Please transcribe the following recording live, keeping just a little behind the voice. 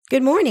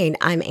Good morning,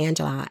 I'm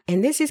Angela,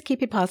 and this is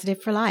Keep It Positive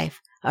for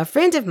Life. A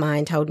friend of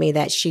mine told me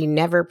that she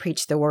never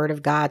preached the word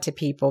of God to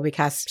people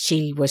because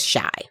she was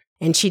shy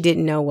and she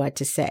didn't know what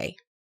to say.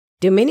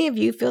 Do many of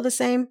you feel the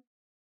same?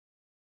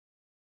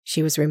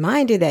 She was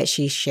reminded that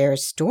she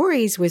shares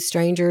stories with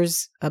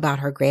strangers about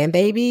her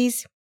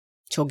grandbabies.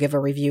 She'll give a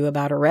review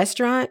about a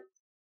restaurant,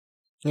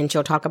 and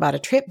she'll talk about a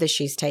trip that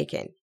she's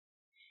taken.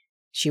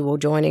 She will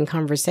join in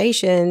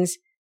conversations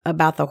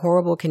about the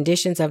horrible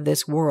conditions of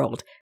this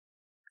world.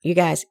 You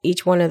guys,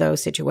 each one of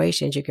those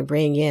situations, you can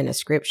bring in a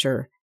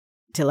scripture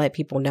to let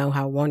people know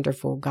how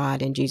wonderful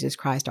God and Jesus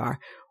Christ are.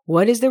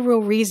 What is the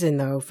real reason,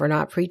 though, for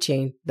not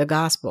preaching the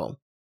gospel?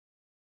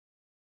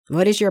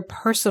 What is your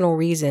personal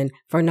reason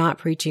for not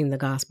preaching the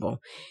gospel?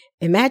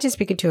 Imagine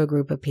speaking to a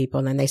group of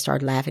people and they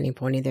start laughing and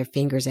pointing their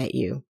fingers at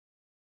you.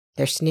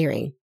 They're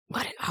sneering.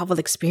 What an awful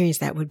experience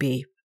that would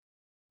be.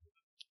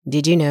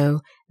 Did you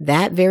know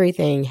that very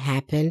thing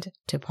happened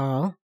to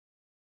Paul?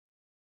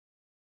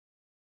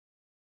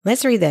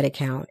 Let's read that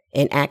account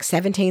in Acts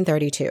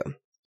 17:32.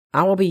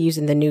 I will be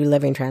using the New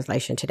Living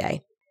Translation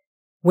today.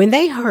 When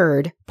they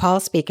heard Paul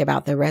speak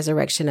about the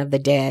resurrection of the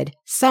dead,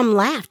 some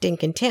laughed in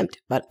contempt,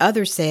 but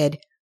others said,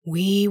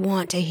 "We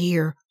want to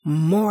hear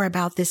more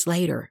about this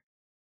later."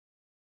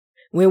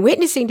 When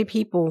witnessing to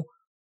people,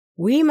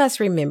 we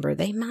must remember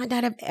they might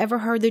not have ever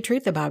heard the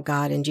truth about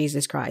God and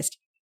Jesus Christ.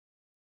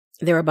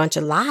 There are a bunch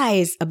of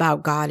lies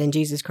about God and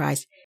Jesus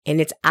Christ, and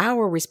it's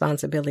our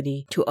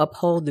responsibility to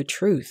uphold the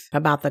truth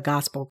about the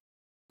gospel.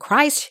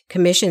 Christ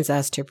commissions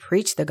us to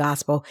preach the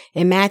gospel.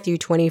 In Matthew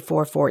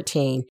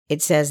 24:14,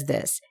 it says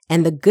this,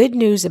 "And the good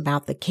news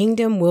about the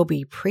kingdom will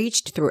be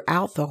preached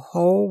throughout the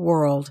whole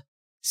world,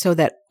 so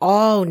that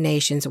all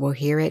nations will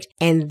hear it,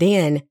 and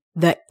then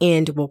the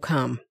end will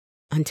come."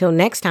 Until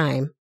next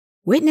time,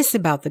 witness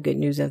about the good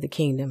news of the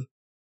kingdom.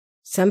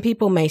 Some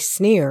people may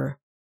sneer,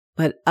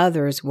 but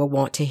others will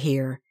want to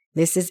hear.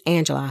 This is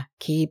Angela.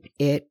 Keep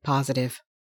it positive.